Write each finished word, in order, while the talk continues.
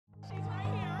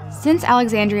Since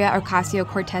Alexandria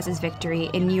Ocasio-Cortez's victory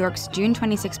in New York's June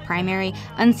 26 primary,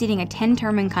 unseating a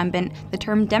 10-term incumbent, the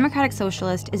term Democratic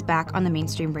Socialist is back on the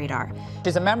mainstream radar.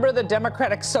 She's a member of the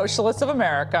Democratic Socialists of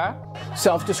America.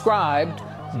 Self-described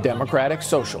Democratic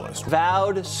Socialist.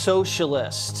 Vowed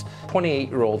socialist.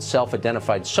 28-year-old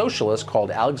self-identified socialist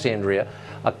called Alexandria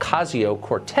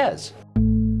Ocasio-Cortez.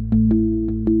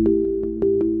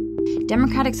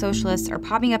 Democratic Socialists are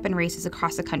popping up in races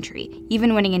across the country,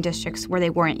 even winning in districts where they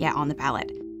weren't yet on the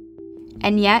ballot.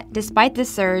 And yet, despite this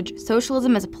surge,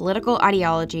 socialism is a political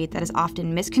ideology that is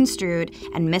often misconstrued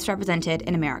and misrepresented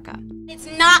in America. It's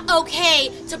not okay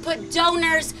to put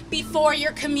donors before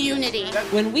your community.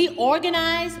 When we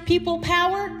organize people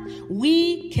power,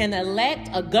 we can elect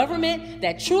a government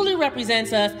that truly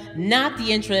represents us, not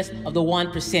the interests of the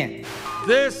 1%.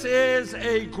 This is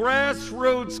a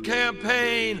grassroots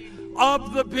campaign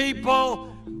of the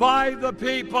people, by the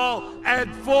people,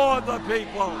 and for the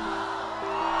people.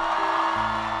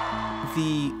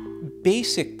 The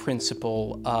basic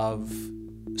principle of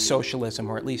socialism,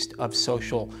 or at least of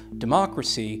social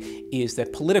democracy, is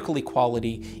that political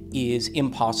equality is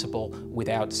impossible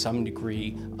without some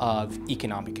degree of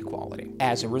economic equality.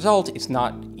 As a result, it's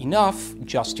not enough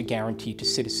just to guarantee to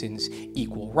citizens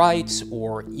equal rights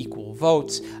or equal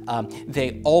votes.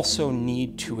 They also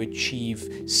need to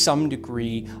achieve some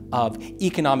degree of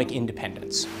economic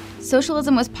independence.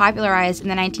 Socialism was popularized in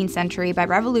the 19th century by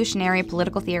revolutionary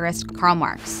political theorist Karl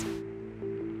Marx.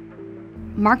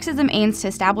 Marxism aims to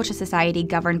establish a society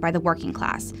governed by the working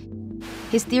class.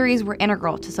 His theories were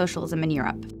integral to socialism in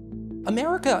Europe.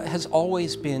 America has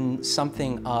always been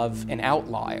something of an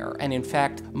outlier, and in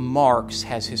fact, Marx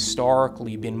has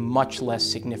historically been much less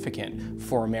significant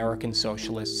for American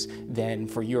socialists than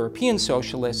for European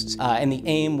socialists, and the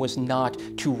aim was not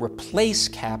to replace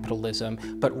capitalism,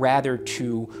 but rather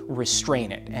to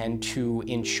restrain it and to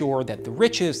ensure that the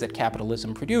riches that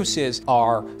capitalism produces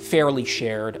are fairly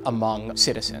shared among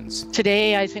citizens.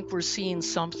 Today, I think we're seeing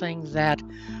something that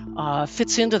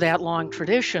fits into that long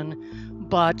tradition,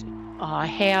 but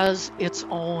has its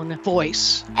own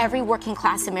voice. Every working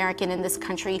class American in this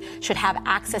country should have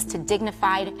access to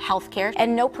dignified health care,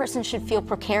 and no person should feel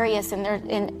precarious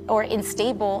or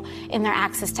unstable in their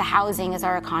access to housing as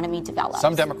our economy develops.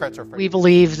 Some Democrats are afraid. We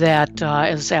believe that,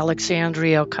 as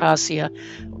Alexandria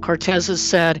Ocasio-Cortez has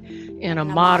said, in a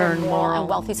modern, moral, and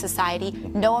wealthy society,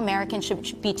 no American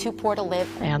should be too poor to live.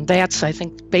 And that's, I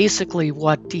think, basically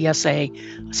what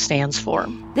DSA stands for.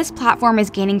 This platform is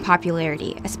gaining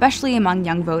popularity, especially among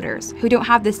young voters, who don't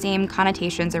have the same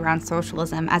connotations around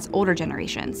socialism as older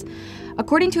generations.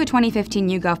 According to a 2015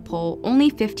 YouGov poll,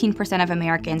 only 15% of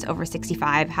Americans over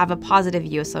 65 have a positive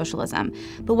view of socialism.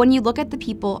 But when you look at the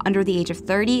people under the age of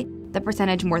 30, the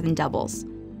percentage more than doubles.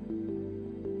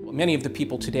 Many of the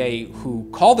people today who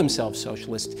call themselves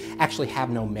socialists actually have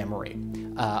no memory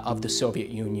of the Soviet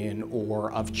Union or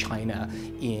of China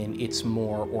in its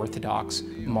more orthodox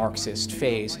Marxist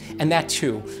phase. And that,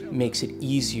 too, makes it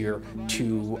easier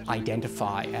to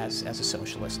identify as a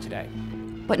socialist today.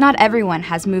 But not everyone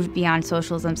has moved beyond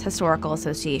socialism's historical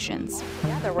associations.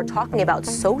 Together, we're talking about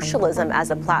socialism as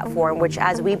a platform, which,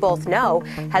 as we both know,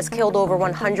 has killed over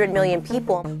 100 million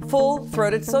people.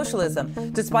 Full-throated socialism,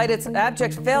 despite its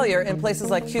abject failure in places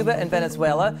like Cuba and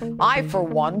Venezuela. I, for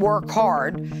one, work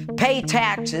hard, pay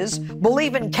taxes,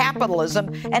 believe in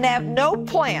capitalism, and have no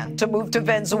plan to move to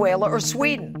Venezuela or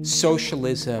Sweden.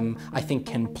 Socialism, I think,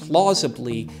 can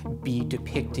plausibly be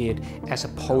depicted as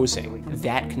opposing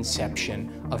that conception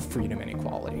of freedom and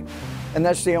equality. And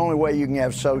that's the only way you can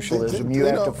have socialism. You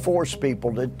have to force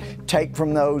people to take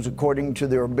from those according to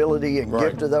their ability and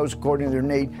give to those according to their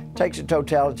need. It takes a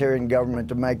totalitarian government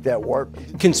to make that work.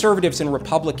 Conservatives and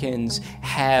Republicans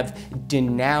have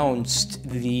denounced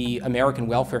the American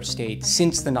welfare state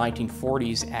since the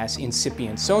 1940s as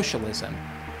incipient socialism.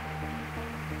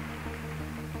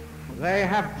 They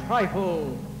have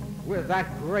trifled with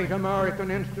that great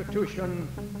American institution,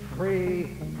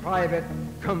 free, private,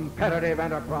 competitive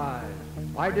enterprise,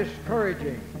 by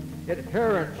discouraging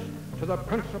adherence to the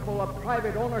principle of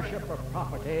private ownership of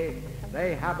property.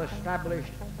 They have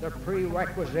established the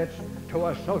prerequisites to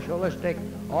a socialistic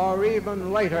or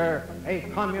even later a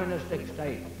communistic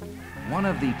state. One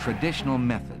of the traditional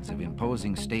methods of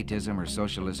imposing statism or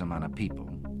socialism on a people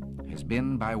has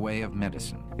been by way of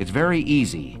medicine. It's very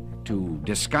easy to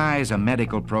disguise a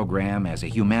medical program as a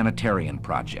humanitarian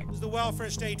project. The welfare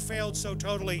state failed so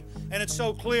totally, and it's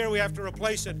so clear we have to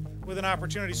replace it with an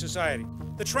opportunity society.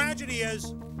 The tragedy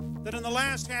is that in the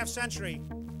last half-century,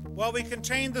 while we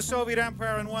contained the Soviet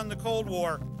Empire and won the Cold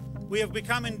War, we have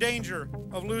become in danger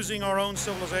of losing our own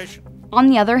civilization. On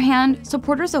the other hand,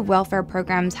 supporters of welfare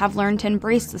programs have learned to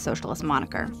embrace the socialist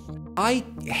moniker. I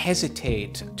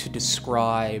hesitate to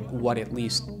describe what at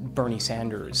least Bernie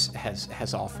Sanders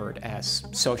has offered as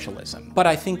socialism. But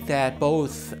I think that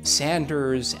both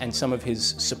Sanders and some of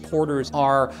his supporters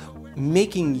are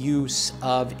making use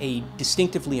of a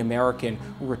distinctively American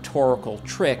rhetorical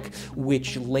trick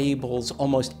which labels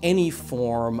almost any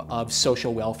form of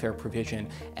social welfare provision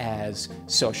as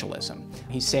socialism.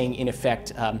 He's saying, in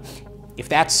effect, if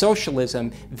that's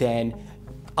socialism, then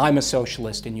I'm a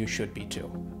socialist and you should be too.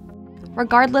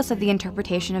 Regardless of the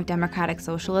interpretation of democratic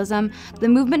socialism, the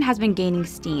movement has been gaining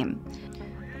steam.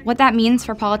 What that means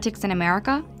for politics in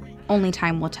America, only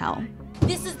time will tell.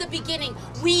 This is the beginning.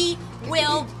 We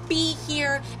will be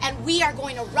here, and we are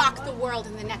going to rock the world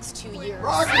in the next 2 years.